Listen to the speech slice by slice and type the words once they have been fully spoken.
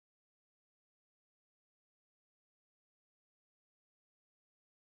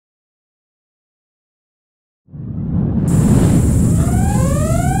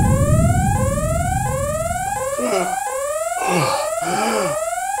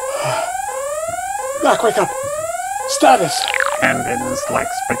Mac, wake up! Status! Tendons like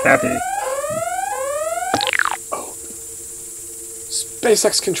spaghetti. Oh.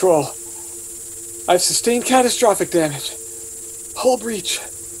 SpaceX control. I've sustained catastrophic damage. Hull breach.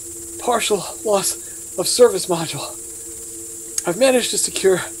 Partial loss of service module. I've managed to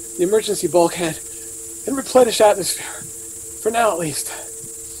secure the emergency bulkhead and replenish atmosphere. For now, at least.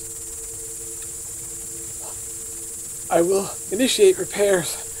 I will initiate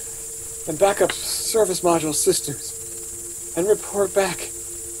repairs and backup service module systems and report back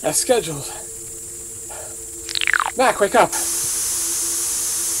as scheduled. Mac, wake up!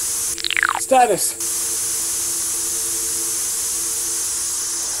 Status!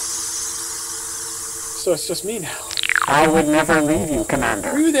 So it's just me now. I would never leave you,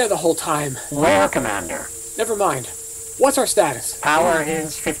 Commander. Were you there the whole time? Where, Commander? Never mind. What's our status? Power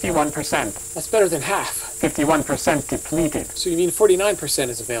is 51%. That's better than half. 51% depleted. So you mean 49%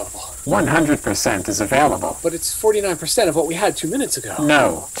 is available? 100% is available. But it's 49% of what we had 2 minutes ago.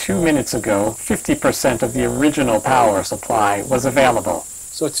 No. 2 minutes ago, 50% of the original power supply was available.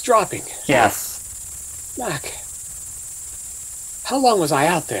 So it's dropping. Yes. Mac, how long was I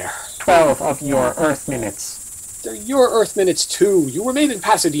out there? 12 of your Earth minutes. They're your Earth minutes too. You were made in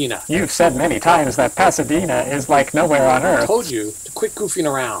Pasadena. You've said many times that Pasadena is like nowhere on I Earth. told you to quit goofing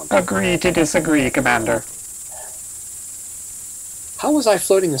around. Agree to disagree, Commander. How was I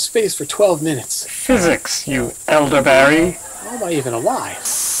floating in space for 12 minutes? Physics, you elderberry. How am I even alive?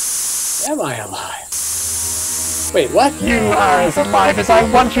 Am I alive? Wait, what? You are as alive as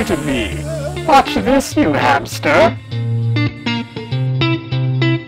I want you to be. Watch this, you hamster.